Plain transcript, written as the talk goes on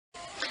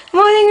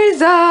Morning,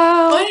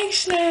 Rizal. Morning,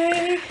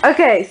 Shay.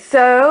 Okay,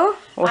 so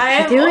what I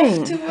you am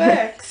doing? off to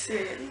work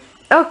soon.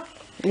 Oh,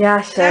 yeah, I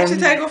have to same.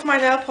 take off my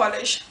nail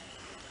polish.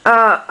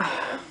 Uh,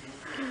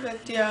 But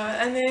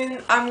yeah, and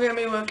then I'm gonna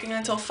be working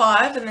until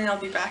 5, and then I'll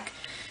be back,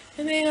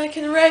 and then I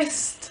can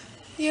rest.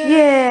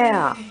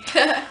 yeah.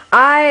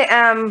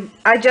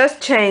 I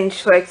just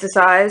changed for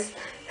exercise,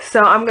 so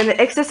I'm gonna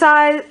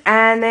exercise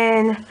and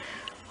then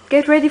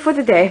get ready for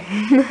the day.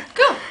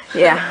 Cool.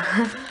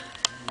 Yeah.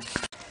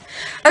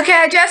 Okay,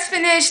 I just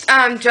finished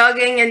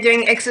jogging and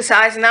doing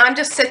exercise, and now I'm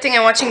just sitting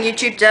and watching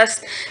YouTube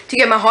just to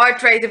get my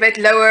heart rate a bit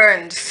lower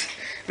and just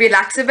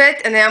relax a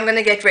bit, and then I'm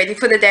gonna get ready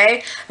for the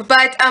day.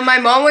 But my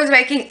mom was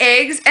making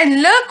eggs,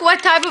 and look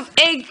what type of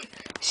egg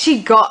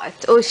she got.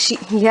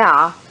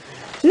 Yeah.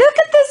 Look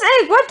at this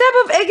egg. What type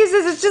of egg is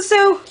this? It's just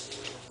so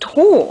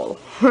tall.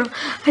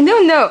 I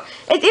don't know.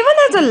 It even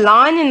has a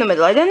line in the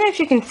middle. I don't know if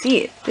you can see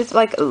it. There's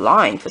like a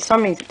line for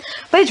some reason.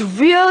 But it's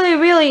really,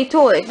 really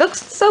tall. It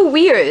looks so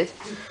weird.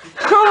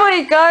 Oh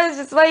my gosh,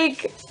 it's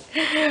like,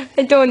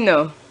 I don't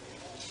know.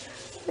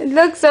 It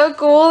looks so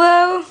cool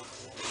though.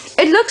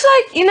 It looks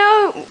like, you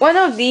know, one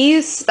of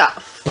these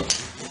stuff.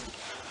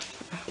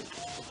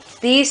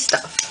 These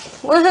stuff.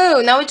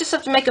 Woohoo! Now we just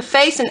have to make a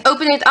face and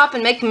open it up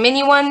and make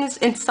mini ones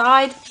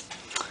inside.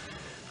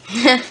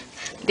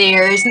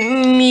 There's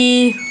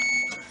me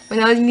when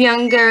I was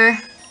younger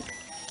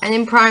and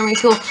in primary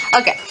school.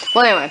 Okay,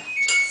 well anyway,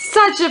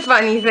 such a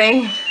funny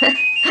thing.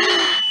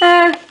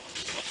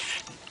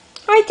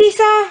 Hi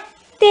Tisa.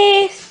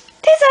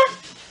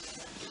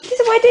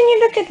 Tisa, why didn't you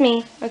look at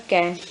me?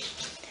 Okay.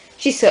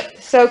 She's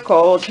so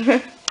cold.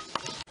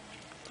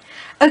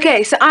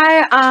 Okay, so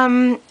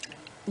I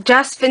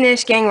just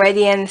finished getting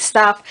ready and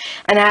stuff,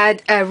 and I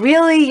had a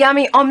really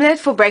yummy omelette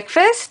for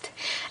breakfast,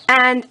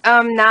 and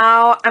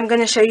now I'm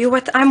gonna show you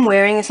what I'm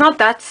wearing. It's not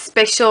that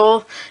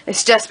special,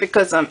 it's just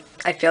because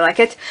I feel like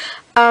it.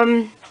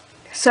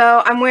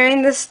 So I'm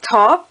wearing this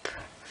top,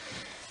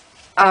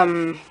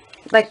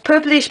 like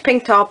purplish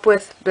pink top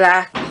with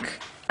black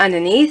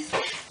underneath,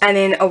 and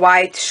then a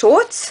white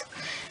shorts,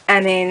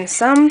 and then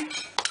some,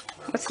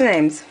 what's the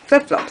names,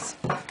 flip-flops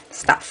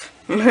stuff.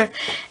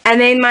 And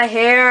then my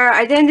hair,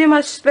 I didn't do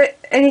much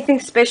anything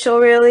special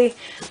really.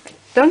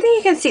 Don't think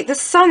you can see, the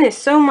sun is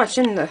so much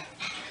in the,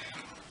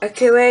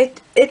 okay wait,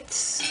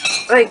 it's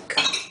like,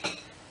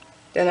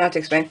 don't know how to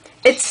explain,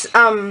 it's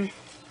a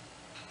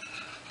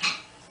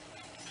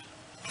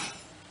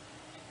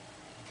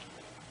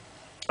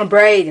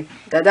braid,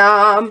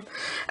 ta-da,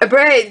 a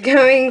braid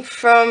going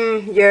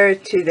from here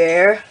to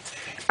there.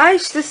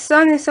 Aish, the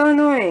sun is so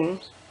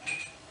annoying.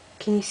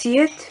 Can you see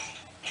it?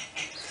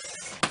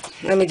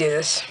 Let me do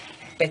this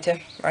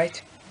better,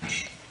 right?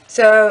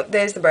 So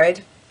there's the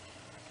braid.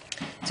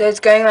 So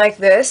it's going like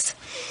this,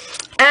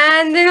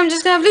 and then I'm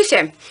just gonna have loose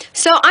hair.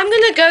 So I'm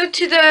gonna go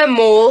to the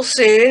mall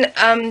soon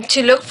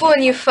to look for a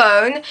new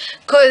phone,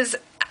 because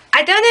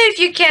I don't know if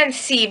you can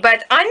see,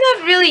 but I'm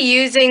not really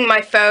using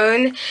my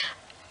phone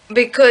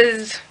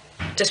because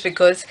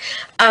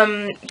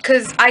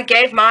I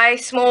gave my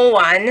small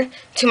one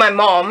to my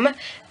mom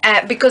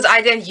because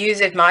I didn't use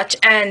it much,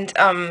 and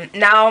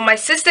now my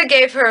sister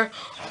gave her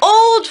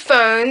old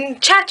phone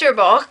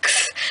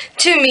Chatterbox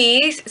to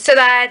me so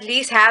that I at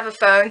least have a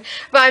phone,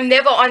 but I'm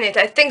never on it.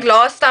 I think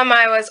last time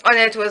I was on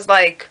it was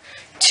like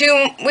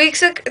 2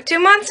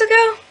 months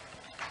ago,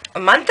 a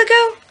month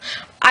ago,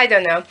 I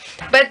don't know,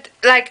 but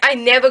like I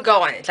never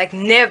go on it, like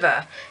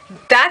never.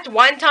 That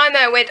one time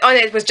I went on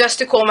it was just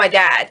to call my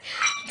dad.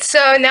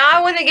 So now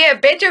I want to get a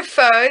better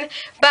phone,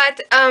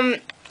 but I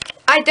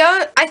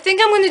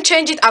think I'm going to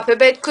change it up a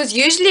bit, because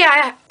usually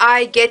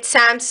I get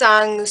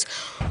Samsungs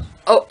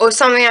or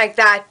something like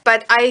that,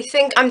 but I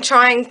think I'm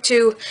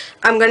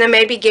gonna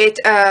maybe get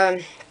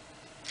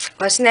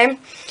what's the name,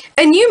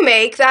 a new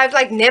make that I've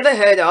like never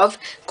heard of,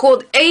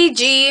 called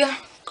AG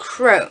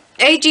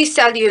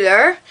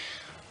Cellular,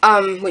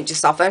 which is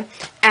cell phone,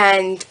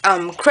 and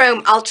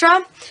Chrome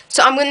Ultra.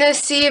 So I'm gonna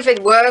see if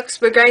it works.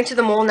 We're going to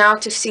the mall now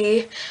to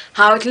see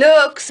how it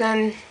looks,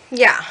 and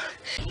yeah.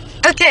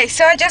 Okay,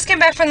 so I just came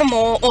back from the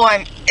mall, or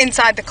I'm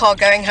inside the car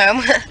going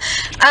home.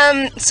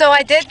 So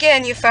I did get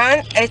a new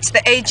phone. It's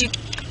the AG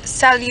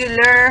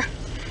Cellular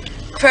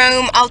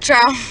Chrome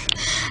Ultra.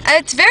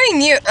 It's very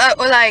new,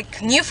 or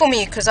like new for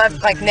me, because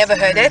I've like never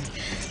heard it.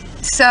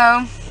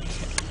 So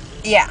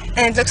yeah,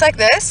 and it looks like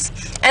this,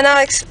 and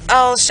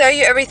I'll show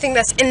you everything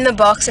that's in the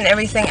box and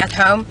everything at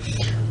home.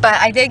 But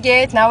I did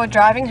get it. Now we're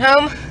driving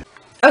home.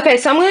 Okay,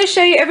 so I'm going to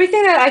show you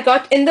everything that I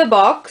got in the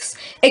box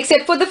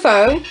except for the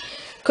phone,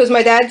 because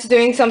my dad's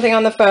doing something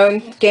on the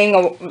phone, getting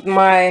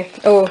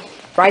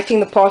writing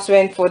the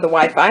password for the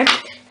Wi-Fi.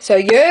 So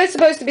you're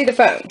supposed to be the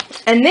phone,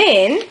 and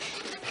then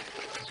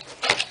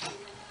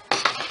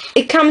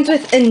it comes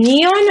with a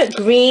neon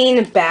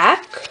green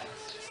back,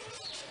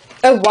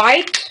 a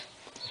white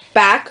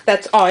back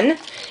that's on,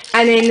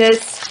 and then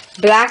this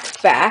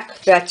black back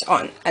that's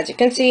on. As you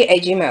can see,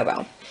 AG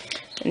Mobile.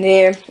 And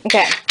there,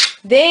 okay.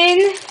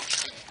 Then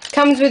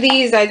comes with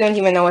these, I don't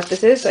even know what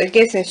this is. I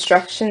guess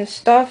instruction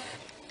stuff.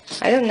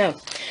 I don't know.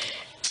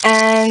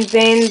 And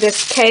then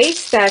this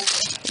case that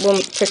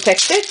will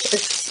protect it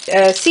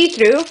is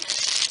see-through,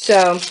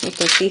 so you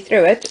can see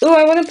through it. Oh,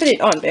 I want to put it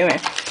on, but anyway.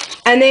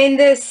 And then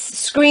this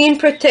screen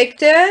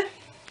protector.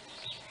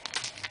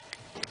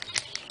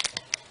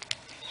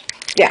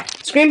 Yeah,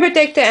 screen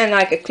protector and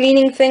like a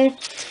cleaning thing.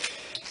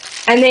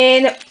 And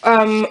then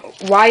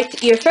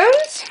white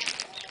earphones.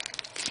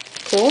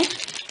 Cool.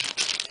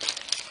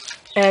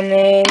 And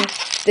then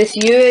this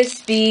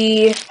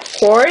USB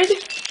cord.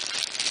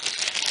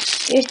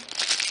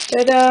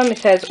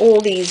 It has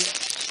all these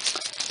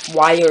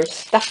wire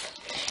stuff.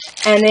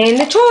 And then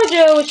the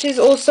charger, which is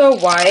also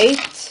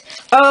white.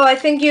 Oh, I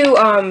think you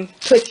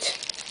put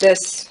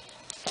this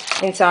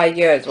inside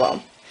here as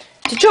well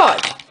to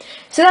charge.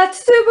 So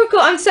that's super cool.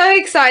 I'm so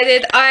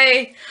excited.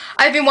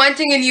 I've been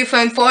wanting a new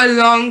phone for a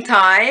long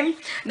time.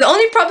 The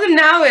only problem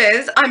now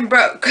is I'm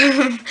broke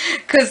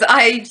because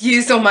I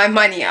used all my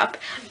money up.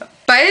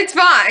 But it's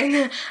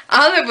fine.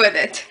 I'll live with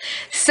it.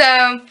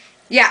 So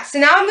yeah, so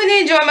now I'm going to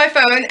enjoy my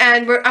phone,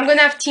 and I'm going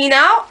to have tea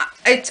now.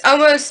 It's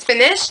almost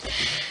finished.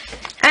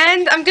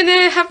 And I'm going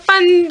to have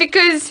fun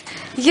because,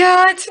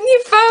 yeah, it's a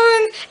new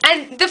phone.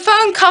 And the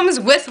phone comes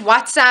with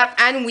WhatsApp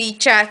and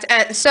WeChat.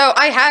 And so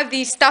I have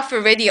these stuff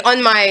already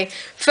on my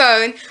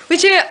phone,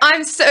 which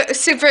I'm so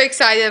super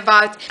excited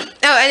about.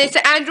 Oh, and it's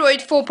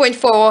Android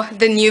 4.4,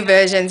 the new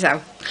version.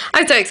 So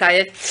I'm so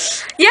excited.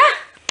 Yeah.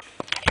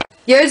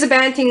 Here's a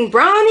Banting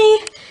brownie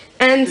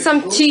and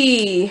some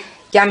tea.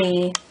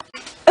 Yummy.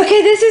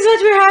 Okay, this is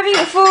what we're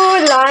having for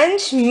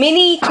lunch.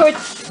 Mini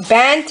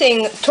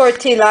Banting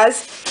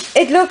tortillas.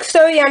 It looks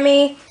so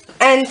yummy.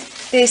 And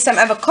there's some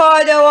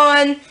avocado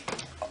on.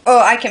 Oh,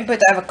 I can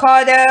put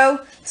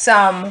avocado.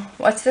 Some,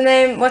 what's the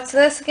name? What's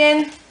this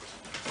again?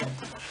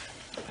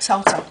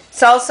 Salsa.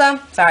 Salsa.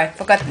 Sorry,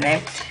 forgot the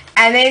name.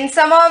 And then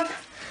some of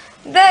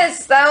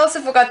this. I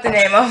also forgot the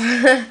name of.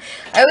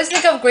 I always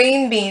think of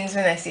green beans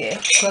when I see it.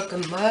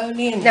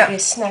 Guacamole and No.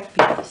 snap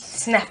peas.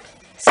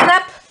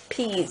 Snap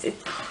peas.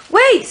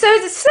 Wait, so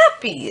it's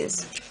snap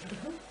peas.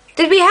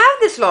 Did we have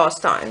this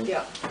last time?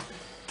 Yeah.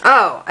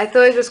 Oh, I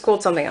thought it was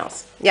called something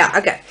else. Yeah,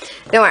 okay.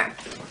 Don't worry.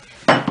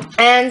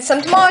 And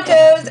some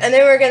tomatoes, and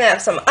then we're gonna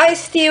have some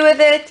iced tea with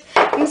it.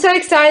 I'm so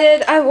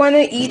excited. I want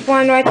to eat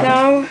one right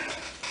now.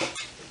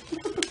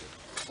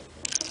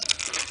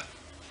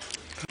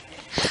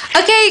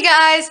 Okay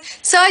guys,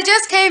 so I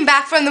just came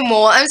back from the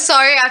mall. I'm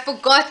sorry, I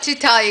forgot to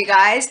tell you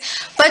guys.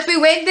 But we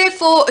went there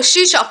for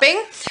shoe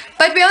shopping.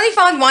 But we only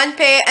found one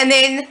pair, and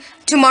then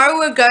tomorrow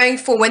we're going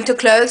for winter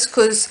clothes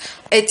because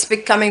it's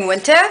becoming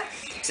winter.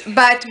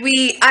 But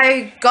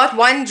I got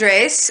one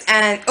dress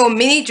or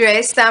mini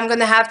dress that I'm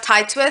gonna have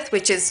tights with,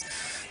 which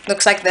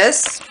looks like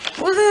this.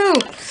 Woohoo!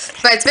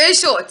 But it's very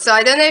short, so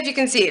I don't know if you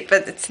can see it,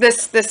 but it's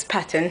this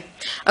pattern.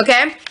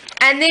 Okay,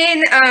 and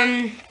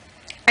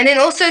then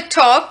also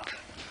top,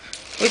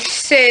 which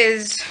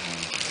says,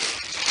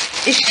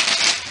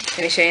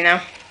 let me show you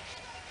now.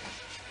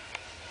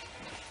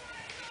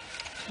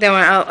 Then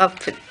I'll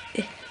put,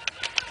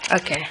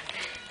 okay.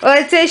 Well,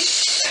 it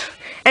says,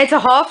 it's a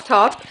half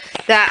top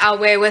that I'll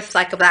wear with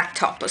like a black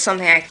top or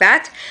something like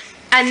that.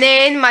 And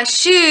then my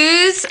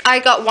shoes, I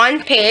got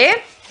one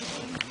pair.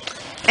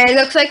 And it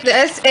looks like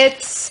this.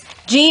 It's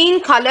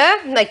jean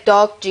color, like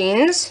dark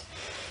jeans.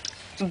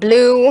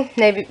 Blue,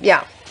 maybe,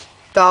 yeah.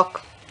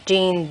 Dark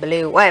jean,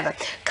 blue, whatever.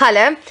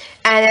 Color.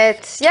 And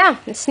it's, yeah,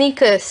 it's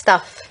sneaker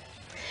stuff.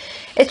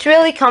 It's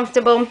really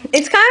comfortable.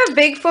 It's kind of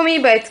big for me,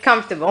 but it's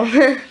comfortable.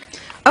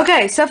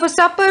 Okay, so for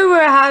supper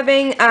we're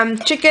having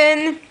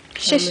chicken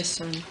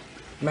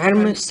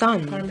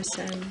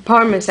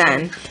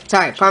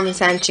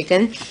Parmesan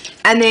chicken,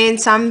 and then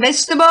some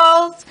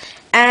vegetables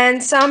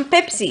and some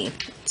Pepsi.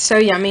 So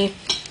yummy.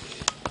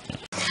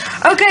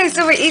 Okay,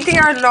 so we're eating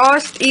our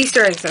last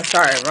Easter eggs. Oh,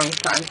 sorry, wrong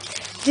time.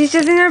 She's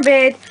just in her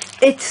bed.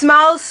 It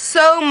smells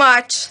so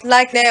much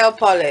like nail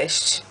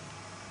polish.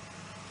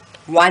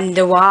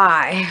 Wonder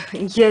why?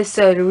 Yes,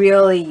 so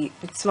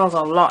it smells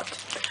a lot.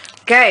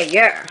 Okay,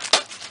 yeah.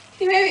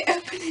 You maybe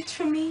open it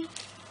for me.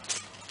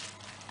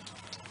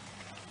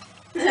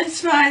 That's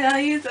fine. I'll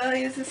use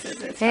the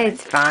scissors.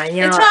 It's fine.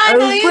 It's fine.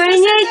 Open it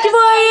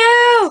for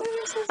you.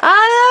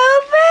 I'll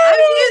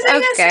open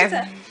it. Okay.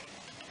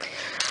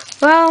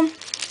 Well,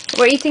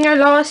 we're eating our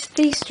last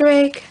Easter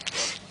egg.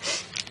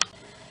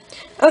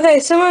 Okay,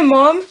 so my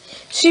mom,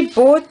 she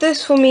bought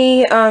this for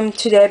me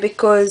today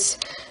because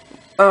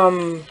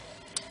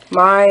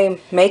my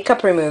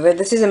makeup remover.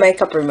 This is a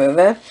makeup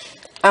remover.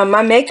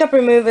 My makeup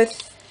remover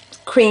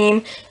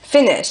cream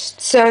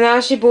finished, so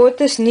now she bought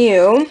this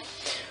new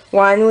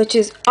one, which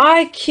is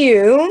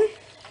IQ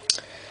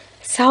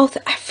South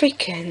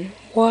African.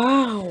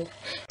 Wow.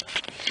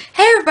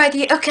 Hey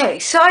everybody. Okay,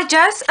 so I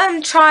just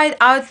tried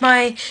out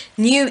my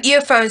new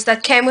earphones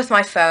that came with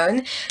my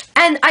phone,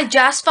 and I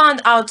just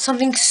found out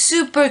something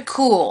super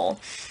cool.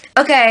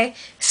 Okay,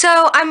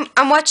 so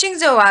I'm watching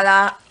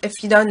Zoella.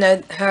 If you don't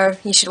know her,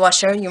 you should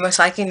watch her. You most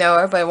likely know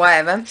her, but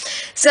whatever.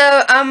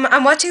 So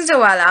I'm watching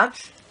Zoella,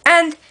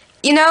 and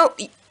you know,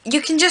 you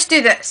can just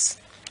do this.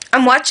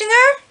 I'm watching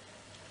her.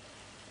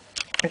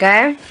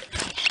 Okay,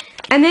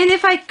 And then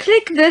if I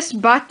click this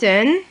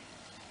button,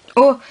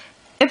 or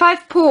if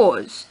I've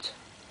paused,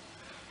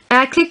 and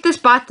I click this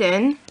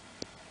button,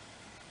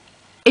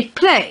 it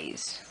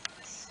plays.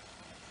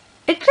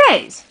 It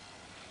plays.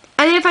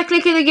 And then if I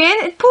click it again,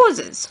 it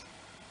pauses.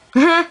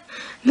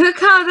 Look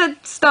how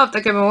that stopped.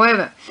 Okay, but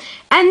whatever.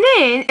 And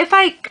then if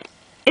I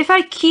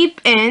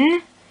keep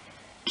the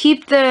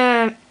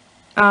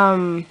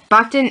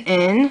button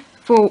in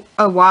for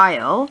a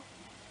while,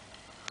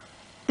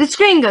 the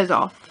screen goes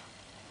off.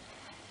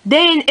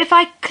 Then if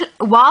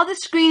while the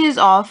screen is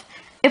off,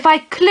 if I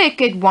click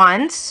it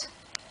once,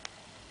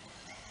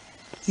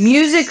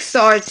 music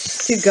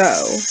starts to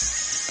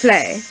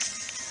play.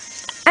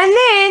 And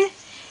then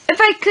if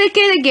I click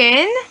it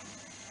again,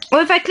 or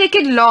if I click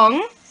it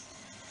long,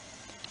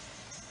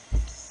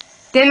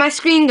 then my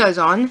screen goes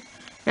on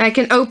and I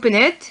can open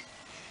it.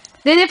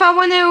 Then if I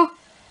want to,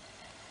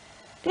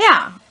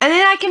 and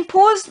then I can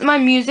pause my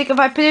music if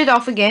I put it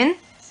off again.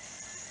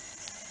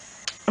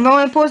 If I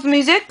want to pause the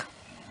music,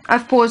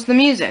 I've paused the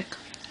music.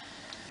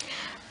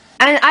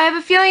 And I have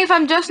a feeling if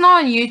I'm just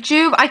not on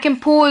YouTube, I can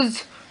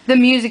pause the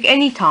music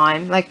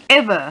anytime, like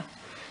ever.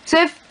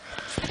 So if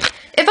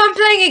I'm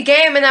playing a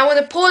game and I want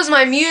to pause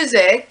my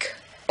music,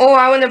 or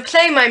I want to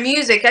play my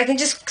music, I can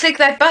just click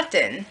that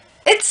button.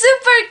 It's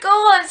super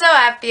cool. I'm so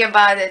happy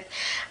about it.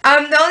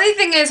 The only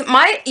thing is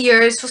my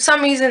ears, for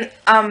some reason,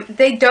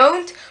 they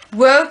don't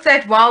work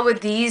that well with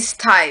these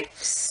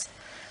types.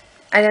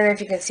 I don't know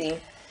if you can see.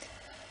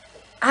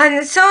 And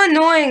it's so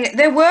annoying.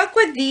 They work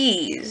with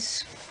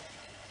these.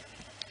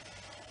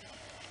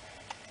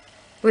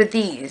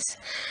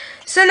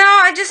 So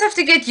now I just have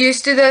to get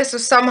used to this or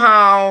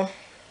somehow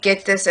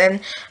get this in.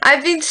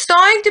 I've been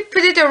starting to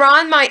put it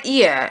around my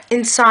ear,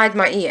 inside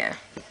my ear.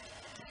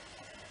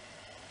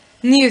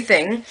 New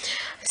thing.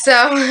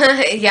 So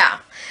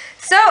yeah,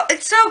 so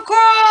it's so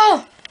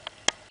cool.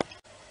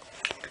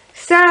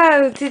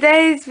 So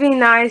today's been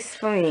nice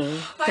for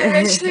me. I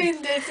actually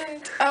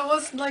didn't. I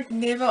was like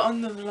never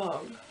on the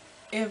vlog,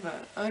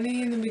 ever.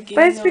 Only in the beginning.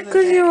 But it's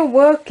because you were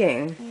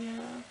working. Yeah.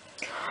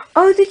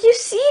 Oh, did you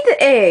see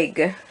the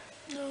egg?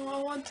 No, I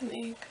want an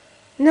egg.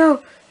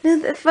 No,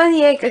 the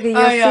funny egg. Okay,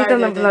 you'll see it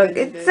on the vlog.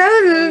 It's so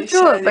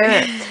cool.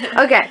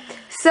 Okay,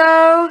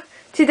 so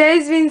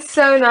today's been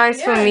so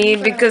nice for me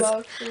because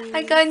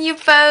I got a new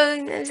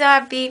phone. I'm so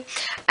happy.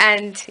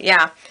 And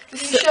yeah.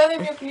 Did you show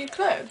them your new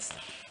clothes?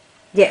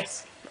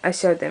 Yes, I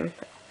showed them.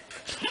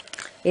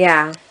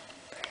 Yeah.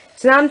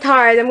 So now I'm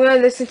tired. I'm going to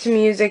listen to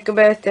music a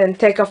bit and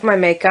take off my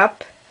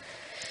makeup.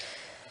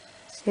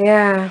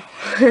 Yeah.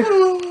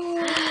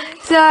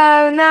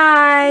 So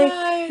nice.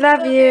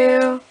 Love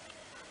you.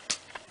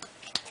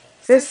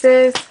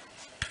 Sisters.